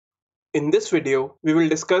In this video, we will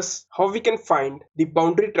discuss how we can find the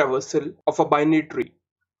boundary traversal of a binary tree.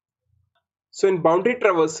 So in boundary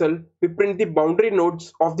traversal, we print the boundary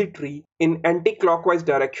nodes of the tree in anti-clockwise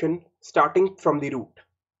direction starting from the root.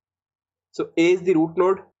 So A is the root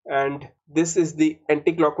node and this is the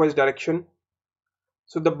anti-clockwise direction.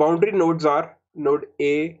 So the boundary nodes are node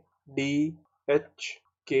A, D, H,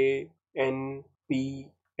 K, N, P,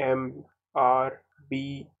 M, R,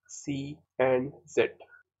 B, C and Z.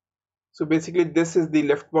 So basically this is the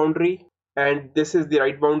left boundary and this is the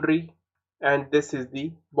right boundary and this is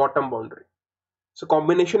the bottom boundary. So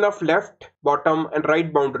combination of left, bottom and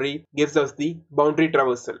right boundary gives us the boundary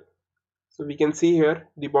traversal. So we can see here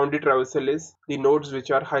the boundary traversal is the nodes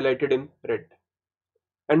which are highlighted in red.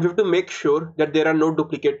 And we have to make sure that there are no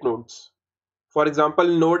duplicate nodes. For example,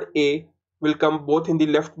 node A will come both in the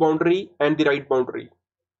left boundary and the right boundary.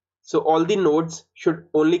 So all the nodes should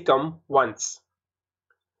only come once.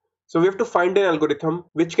 So we have to find an algorithm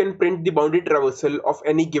which can print the boundary traversal of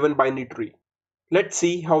any given binary tree. Let's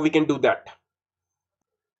see how we can do that.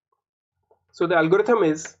 So the algorithm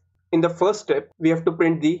is, in the first step, we have to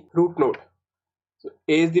print the root node. So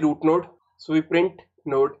A is the root node, so we print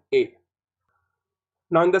node A.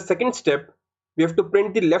 Now in the second step, we have to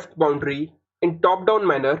print the left boundary in top-down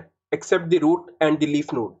manner except the root and the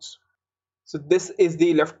leaf nodes. So this is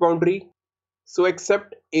the left boundary. So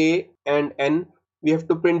except A and N, we have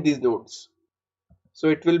to print these nodes. So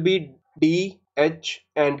it will be D, H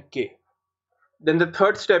and K. Then the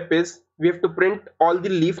third step is we have to print all the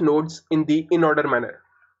leaf nodes in the in-order manner.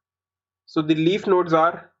 So the leaf nodes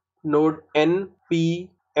are node N,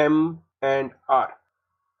 P, M and R.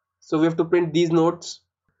 So we have to print these nodes.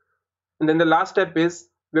 And then the last step is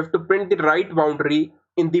we have to print the right boundary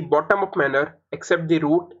in the bottom up manner except the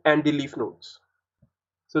root and the leaf nodes.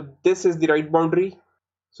 So this is the right boundary.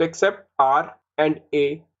 So except R and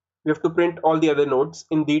A, we have to print all the other nodes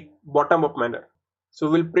in the bottom up manner. So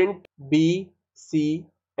we'll print B, C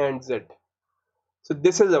and Z. So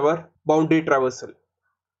this is our boundary traversal.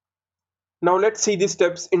 Now let's see these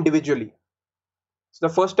steps individually. So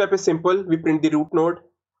the first step is simple, we print the root node.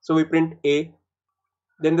 So we print A.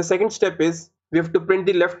 Then the second step is we have to print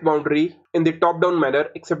the left boundary in the top down manner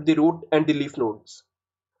except the root and the leaf nodes.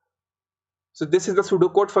 So this is the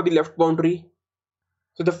pseudocode for the left boundary.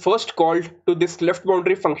 So the first call to this left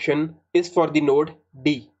boundary function is for the node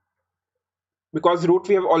D. Because root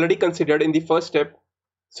we have already considered in the first step,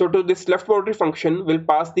 so to this left boundary function we'll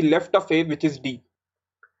pass the left of A, which is D.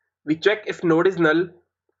 We check if node is null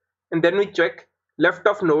and then we check left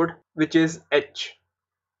of node, which is H.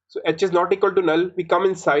 So H is not equal to null, we come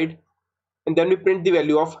inside and then we print the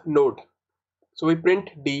value of node. So we print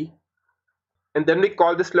D and then we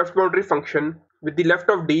call this left boundary function with the left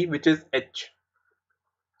of D, which is H.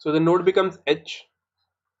 So the node becomes H.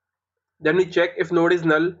 Then we check if node is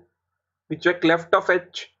null. We check left of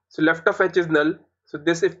H. So left of H is null. So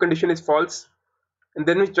this if condition is false. And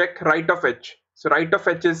then we check right of H. So right of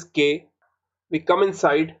H is K. We come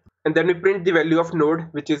inside and then we print the value of node,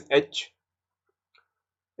 which is H.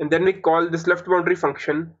 And then we call this left boundary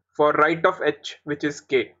function for right of H, which is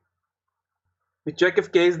K. We check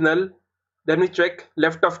if K is null. Then we check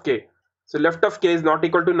left of K. So left of K is not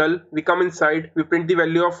equal to null. We come inside, we print the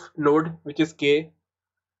value of node, which is K.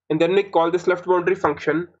 And then we call this left boundary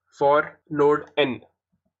function for node N.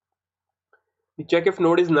 We check if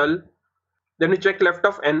node is null. Then we check left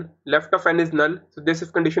of N. Left of N is null. So this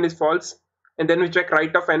if condition is false. And then we check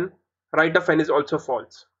right of N. Right of N is also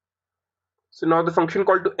false. So now the function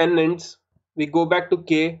called to N ends. We go back to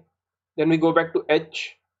K. Then we go back to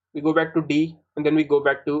H. We go back to D. And then we go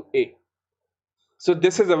back to A. So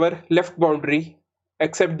this is our left boundary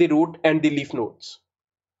except the root and the leaf nodes.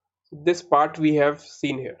 This part we have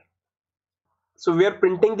seen here. So we are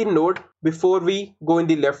printing the node before we go in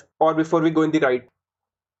the left or before we go in the right.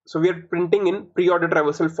 So we are printing in pre-order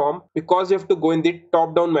traversal form because we have to go in the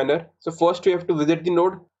top down manner. So first we have to visit the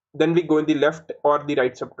node, then we go in the left or the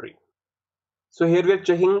right subtree. So here we are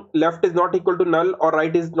checking left is not equal to null or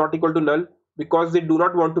right is not equal to null because they do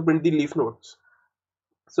not want to print the leaf nodes.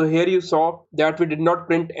 So here you saw that we did not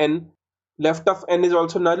print N. Left of N is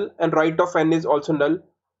also null and right of N is also null.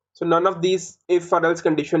 So none of these if or else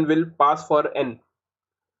condition will pass for N.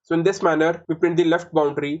 So in this manner, we print the left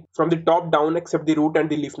boundary from the top down except the root and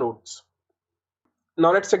the leaf nodes.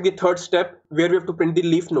 Now let's check the third step where we have to print the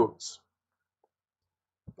leaf nodes.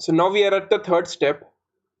 So now we are at the third step.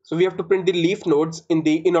 So we have to print the leaf nodes in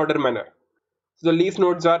the in order manner. So the leaf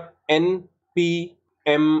nodes are N, P,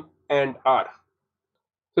 M and R.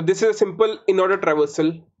 So this is a simple in order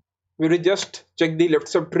traversal where we just check the left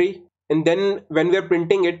subtree and then when we are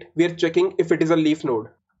printing it, we are checking if it is a leaf node.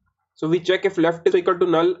 So we check if left is equal to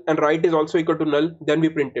null and right is also equal to null, then we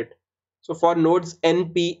print it. So for nodes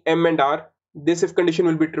n, p, m and r, this if condition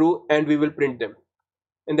will be true and we will print them.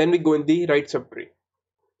 And then we go in the right subtree.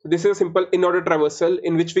 So this is a simple in-order traversal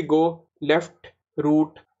in which we go left,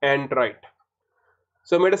 root and right.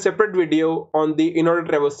 So I made a separate video on the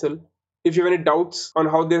in-order traversal. If you have any doubts on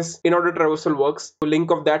how this in-order traversal works, the link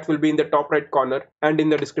of that will be in the top right corner and in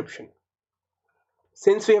the description.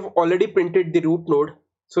 Since we have already printed the root node,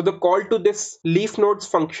 so the call to this leaf nodes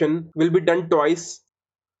function will be done twice.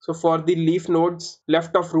 So for the leaf nodes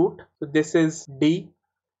left of root, so this is D,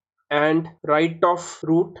 and right of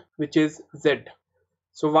root, which is Z.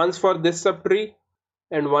 So once for this subtree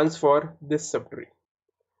and once for this subtree.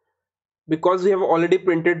 Because we have already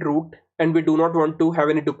printed root and we do not want to have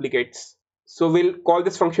any duplicates, so we'll call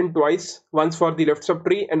this function twice, once for the left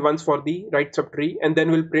subtree and once for the right subtree, and then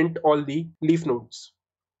we'll print all the leaf nodes.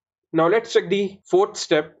 Now let's check the fourth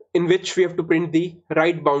step in which we have to print the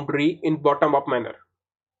right boundary in bottom-up manner.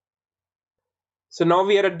 So now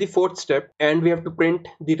we are at the fourth step and we have to print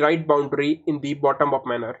the right boundary in the bottom-up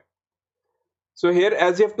manner. So here,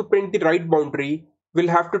 as we have to print the right boundary, we'll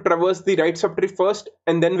have to traverse the right subtree first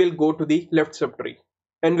and then we'll go to the left subtree.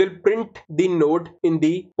 And we'll print the node in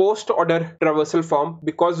the post order traversal form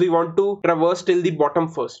because we want to traverse till the bottom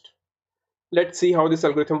first. Let's see how this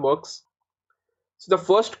algorithm works. So the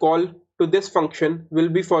first call to this function will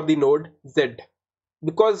be for the node Z.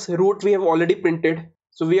 Because root we have already printed,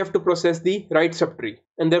 so we have to process the right subtree.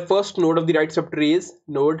 And the first node of the right subtree is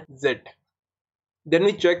node Z. Then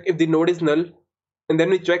we check if the node is null. And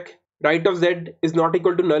then we check right of Z is not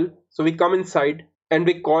equal to null. So we come inside and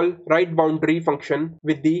we call right boundary function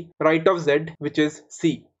with the right of Z, which is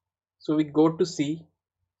C. So we go to C.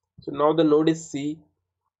 So now the node is C.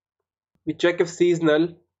 We check if C is null.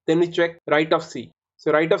 Then we check right of C.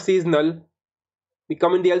 So right of C is null. We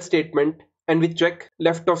come in the else statement and we check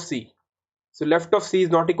left of C. So left of C is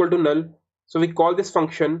not equal to null. So we call this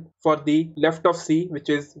function for the left of C, which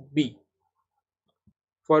is B.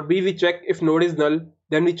 For B we check if node is null.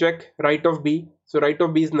 Then we check right of B. So right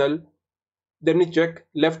of B is null. Then we check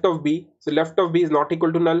left of B. So left of B is not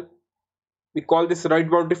equal to null. We call this right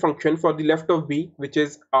boundary function for the left of B, which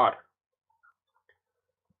is R.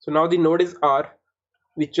 So now the node is R.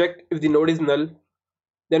 We check if the node is null.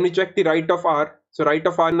 Then we check the right of R. So right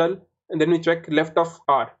of R null. And then we check left of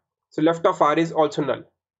R. So left of R is also null.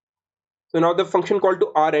 So now the function call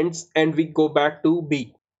to R ends and we go back to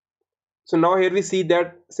B. So now here we see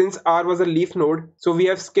that since R was a leaf node, so we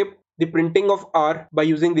have skipped the printing of R by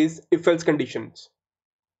using these if-else conditions.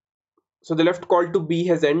 So the left call to B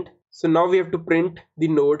has end. So now we have to print the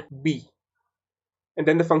node B. And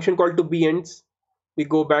then the function call to B ends. We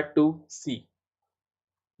go back to C.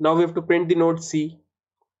 Now we have to print the node C.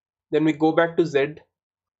 Then we go back to Z.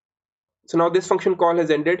 So now this function call has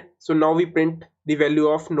ended. So now we print the value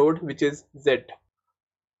of node, which is Z.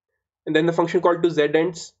 And then the function call to Z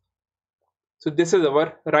ends. So this is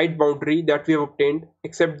our right boundary that we have obtained,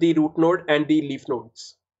 except the root node and the leaf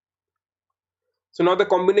nodes. So now the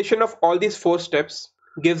combination of all these four steps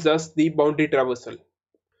gives us the boundary traversal.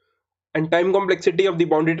 And time complexity of the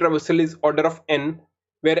boundary traversal is order of n,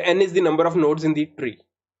 where n is the number of nodes in the tree.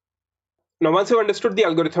 Now once you've understood the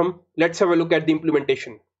algorithm, let's have a look at the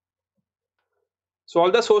implementation. So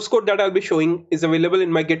all the source code that I'll be showing is available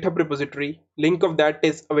in my GitHub repository. Link of that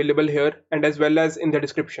is available here and as well as in the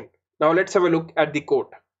description. Now let's have a look at the code.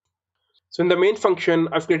 So in the main function,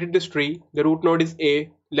 I've created this tree. The root node is A,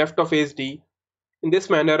 left of A is D. In this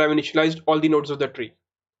manner, I've initialized all the nodes of the tree.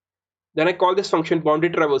 Then I call this function boundary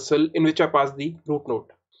traversal, in which I pass the root node.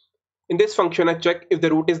 In this function, I check if the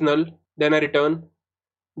root is null, then I return.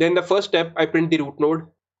 Then the first step, I print the root node.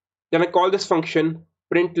 Then I call this function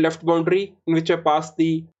print left boundary, in which I pass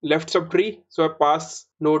the left subtree. So I pass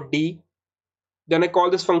node D. Then I call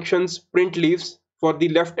this functions print leaves for the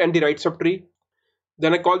left and the right subtree.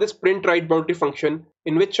 Then I call this print right boundary function,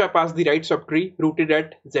 in which I pass the right subtree rooted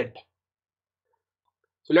at Z.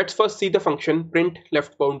 So let's first see the function print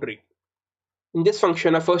left boundary. In this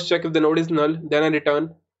function, I first check if the node is null, then I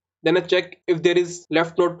return. Then I check if there is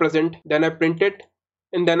left node present, then I print it.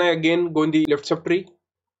 And then I again go in the left subtree.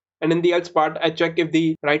 And in the else part, I check if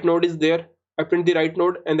the right node is there. I print the right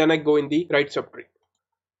node and then I go in the right subtree.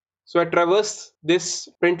 So I traverse this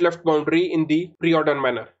print left boundary in the pre-order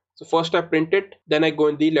manner. So first I print it, then I go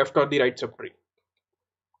in the left or the right subtree.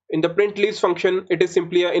 In the print leaves function, it is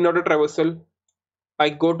simply an in-order traversal. I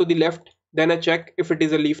go to the left, then I check if it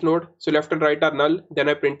is a leaf node. So left and right are null, then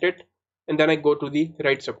I print it, and then I go to the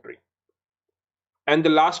right subtree. And the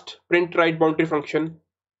last print right boundary function,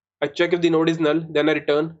 I check if the node is null, then I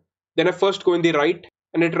return. Then I first go in the right,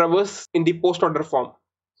 and it traverses in the post order form.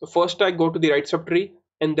 So first I go to the right subtree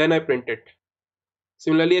and then I print it.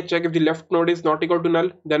 Similarly, I check if the left node is not equal to null,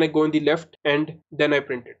 then I go in the left and then I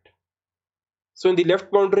print it. So in the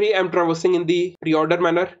left boundary, I'm traversing in the pre-order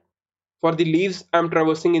manner. For the leaves, I'm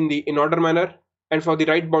traversing in the in-order manner. And for the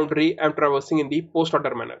right boundary, I'm traversing in the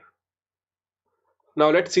post-order manner. Now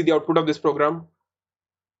let's see the output of this program.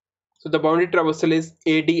 So the boundary traversal is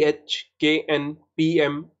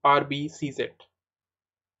ADHKNPMRBCZ.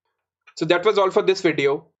 So that was all for this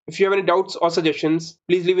video. If you have any doubts or suggestions,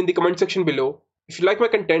 please leave in the comment section below. If you like my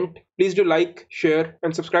content, please do like, share,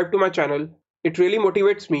 and subscribe to my channel. It really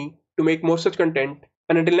motivates me to make more such content.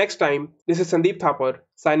 And until next time, this is Sandeep Thapar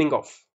signing off.